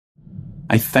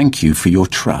I thank you for your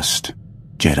trust,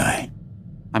 Jedi.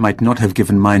 I might not have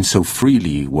given mine so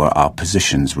freely were our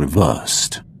positions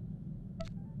reversed.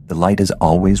 The light is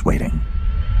always waiting.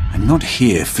 I'm not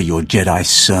here for your Jedi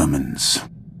sermons.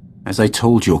 As I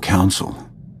told your council,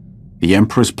 the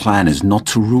Emperor's plan is not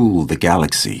to rule the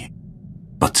galaxy,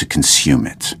 but to consume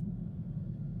it.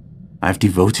 I've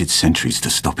devoted centuries to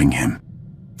stopping him.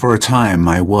 For a time,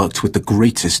 I worked with the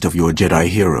greatest of your Jedi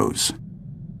heroes,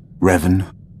 Revan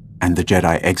and the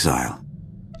Jedi Exile.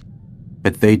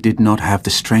 But they did not have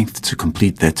the strength to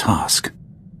complete their task.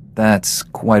 That's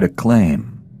quite a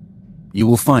claim. You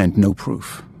will find no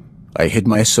proof. I hid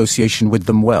my association with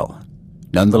them well.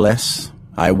 Nonetheless,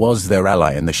 I was their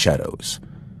ally in the shadows,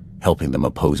 helping them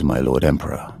oppose my Lord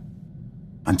Emperor.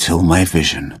 Until my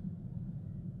vision.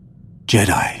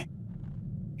 Jedi,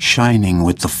 shining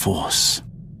with the Force,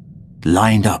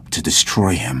 lined up to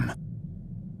destroy him.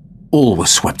 All was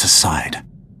swept aside.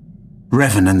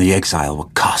 Revan and the Exile were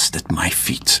cast at my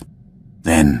feet.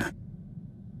 Then,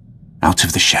 out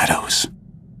of the shadows,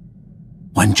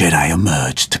 one Jedi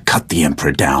emerged to cut the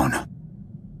Emperor down.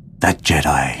 That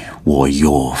Jedi wore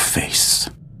your face.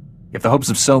 If the hopes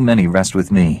of so many rest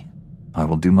with me, I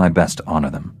will do my best to honor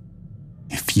them.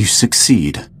 If you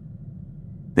succeed,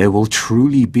 there will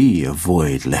truly be a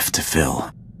void left to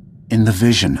fill. In the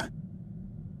vision,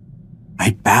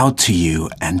 I bowed to you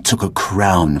and took a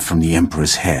crown from the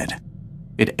Emperor's head.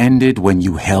 It ended when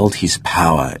you held his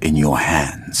power in your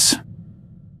hands.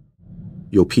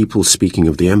 Your people speaking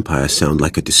of the Empire sound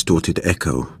like a distorted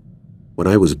echo. When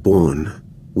I was born,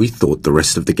 we thought the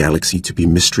rest of the galaxy to be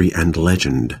mystery and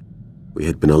legend. We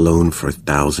had been alone for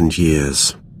 1,000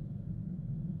 years.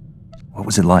 What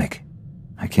was it like?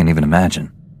 I can't even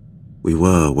imagine. We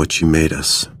were what you made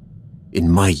us. In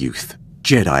my youth,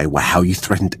 Jedi were how you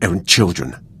threatened errant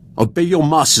children. Obey your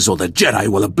masters or the Jedi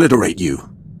will obliterate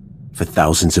you. For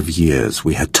thousands of years,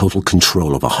 we had total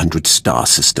control of 100 star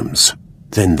systems.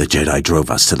 Then the Jedi drove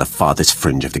us to the farthest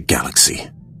fringe of the galaxy.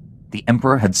 The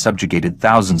Emperor had subjugated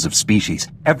thousands of species.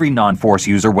 Every non-Force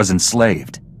user was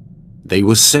enslaved. They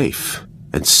were safe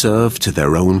and served to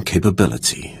their own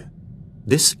capability.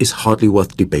 This is hardly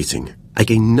worth debating. I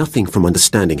gain nothing from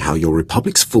understanding how your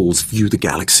Republic's fools view the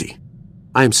galaxy.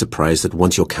 I am surprised that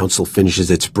once your council finishes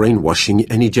its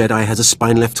brainwashing, any Jedi has a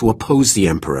spine left to oppose the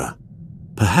Emperor.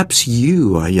 Perhaps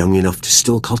you are young enough to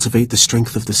still cultivate the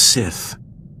strength of the Sith.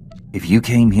 If you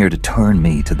came here to turn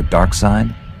me to the dark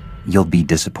side, you'll be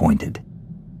disappointed.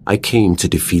 I came to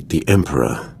defeat the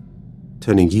Emperor.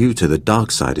 Turning you to the dark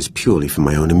side is purely for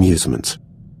my own amusement.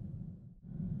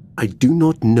 I do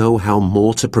not know how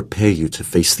more to prepare you to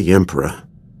face the Emperor.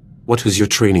 What has your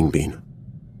training been?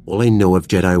 All I know of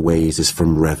Jedi ways is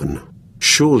from Revan.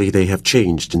 Surely they have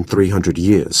changed in 300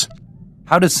 years.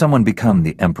 How does someone become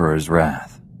the Emperor's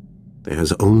wrath? There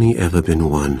has only ever been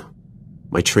one.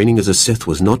 My training as a Sith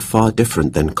was not far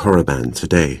different than Korriban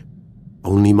today.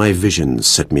 Only my visions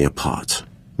set me apart,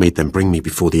 made them bring me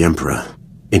before the Emperor.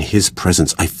 In his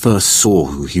presence, I first saw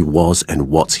who he was and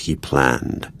what he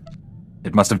planned.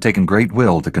 It must have taken great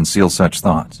will to conceal such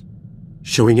thoughts.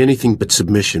 Showing anything but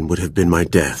submission would have been my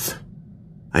death.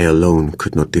 I alone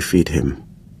could not defeat him,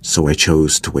 so I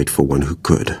chose to wait for one who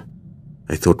could.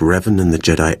 I thought Revan and the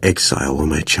Jedi Exile were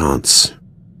my chance.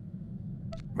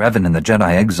 Revan and the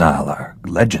Jedi Exile are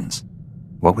legends.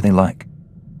 What were they like?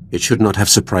 It should not have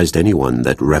surprised anyone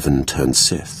that Revan turned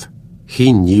Sith.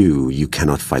 He knew you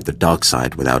cannot fight the dark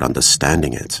side without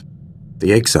understanding it.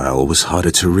 The Exile was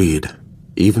harder to read.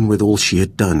 Even with all she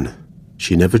had done,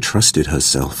 she never trusted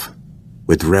herself.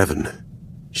 With Revan,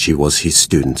 she was his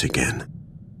student again.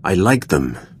 I liked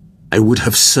them. I would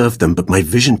have served them, but my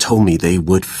vision told me they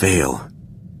would fail.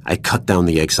 I cut down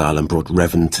the Exile and brought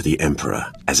Revan to the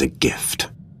Emperor as a gift.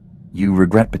 You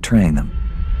regret betraying them.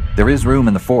 There is room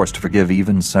in the Force to forgive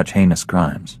even such heinous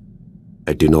crimes.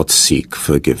 I do not seek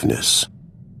forgiveness.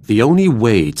 The only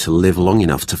way to live long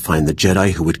enough to find the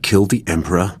Jedi who would kill the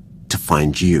Emperor, to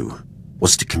find you,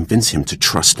 was to convince him to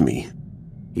trust me.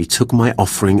 He took my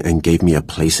offering and gave me a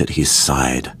place at his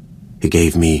side. He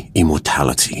gave me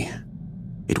immortality.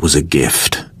 It was a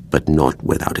gift, but not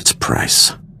without its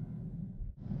price.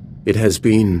 It has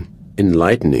been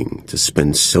enlightening to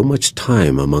spend so much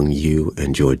time among you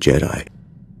and your Jedi.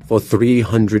 For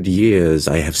 300 years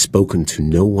I have spoken to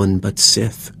no one but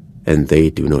Sith, and they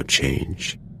do not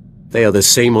change. They are the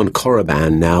same on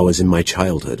Korriban now as in my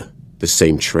childhood. The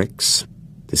same tricks,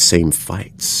 the same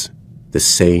fights, the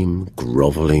same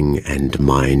groveling and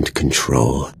mind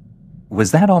control.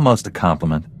 Was that almost a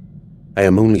compliment? I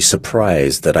am only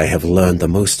surprised that I have learned the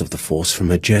most of the Force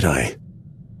from a Jedi.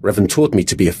 Revan taught me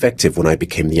to be effective when I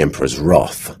became the Emperor's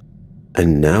wrath.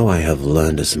 And now I have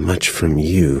learned as much from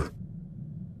you.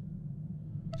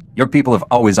 Your people have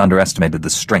always underestimated the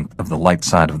strength of the light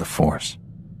side of the Force.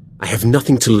 I have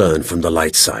nothing to learn from the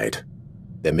light side.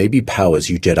 There may be powers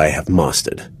you Jedi have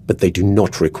mastered, but they do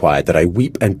not require that I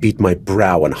weep and beat my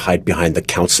brow and hide behind the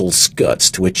Council's skirts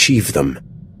to achieve them.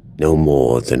 No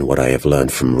more than what I have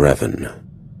learned from Revan.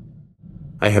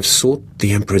 I have sought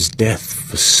the Emperor's death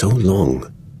for so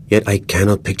long, yet I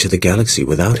cannot picture the galaxy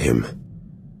without him.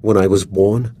 When I was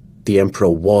born, the Emperor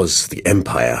was the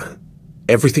Empire.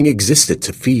 Everything existed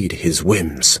to feed his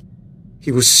whims.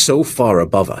 He was so far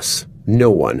above us, no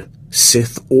one,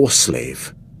 Sith or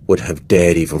slave, would have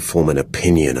dared even form an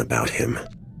opinion about him.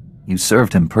 You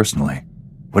served him personally.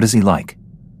 What is he like?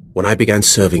 When I began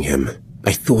serving him,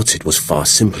 I thought it was far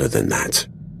simpler than that.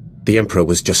 The Emperor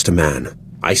was just a man,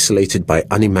 isolated by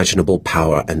unimaginable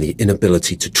power and the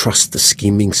inability to trust the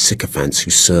scheming sycophants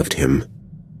who served him.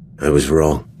 I was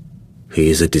wrong. He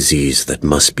is a disease that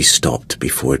must be stopped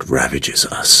before it ravages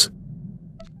us.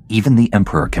 Even the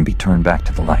Emperor can be turned back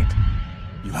to the light.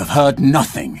 You have heard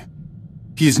nothing.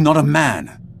 He is not a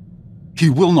man. He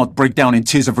will not break down in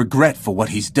tears of regret for what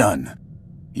he's done.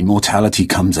 Immortality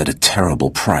comes at a terrible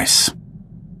price.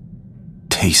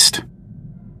 Taste,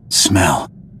 smell,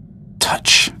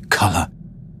 touch, color,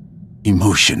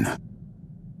 emotion.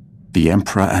 The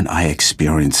Emperor and I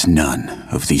experience none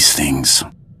of these things.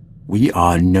 We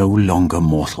are no longer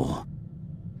mortal.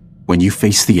 When you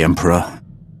face the Emperor,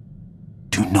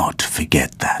 do not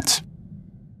forget that.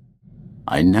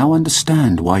 I now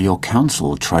understand why your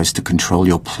council tries to control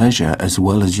your pleasure as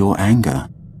well as your anger.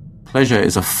 Pleasure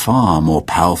is a far more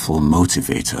powerful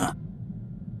motivator.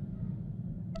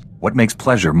 What makes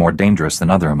pleasure more dangerous than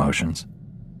other emotions?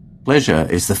 Pleasure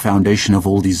is the foundation of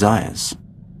all desires.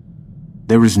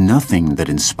 There is nothing that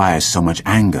inspires so much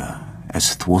anger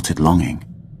as thwarted longing.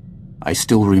 I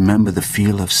still remember the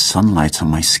feel of sunlight on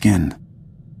my skin,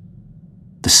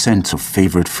 the scent of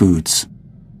favorite foods,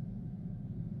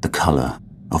 the color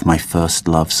of my first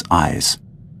love's eyes.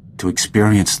 To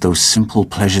experience those simple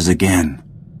pleasures again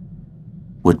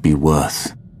would be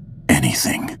worth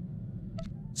anything.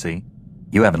 See?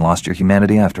 You haven't lost your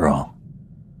humanity after all.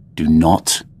 Do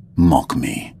not mock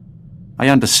me. I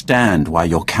understand why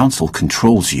your council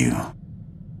controls you.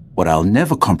 What I'll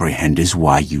never comprehend is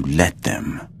why you let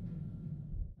them.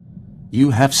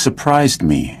 You have surprised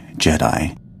me,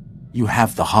 Jedi. You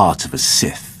have the heart of a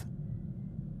Sith.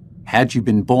 Had you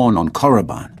been born on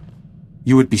Korriban,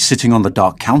 you would be sitting on the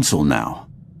Dark Council now.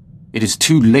 It is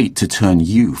too late to turn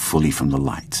you fully from the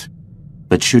light.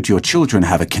 But should your children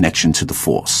have a connection to the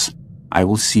Force, I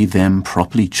will see them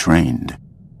properly trained.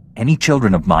 Any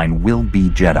children of mine will be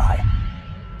Jedi.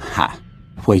 Ha!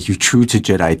 Were you true to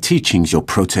Jedi teachings, your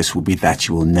protest will be that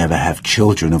you will never have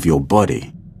children of your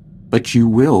body. But you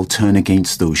will turn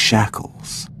against those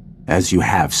shackles, as you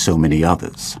have so many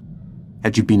others.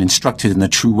 Had you been instructed in the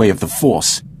true way of the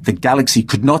Force, the galaxy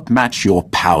could not match your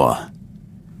power.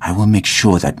 I will make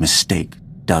sure that mistake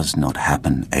does not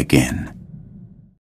happen again.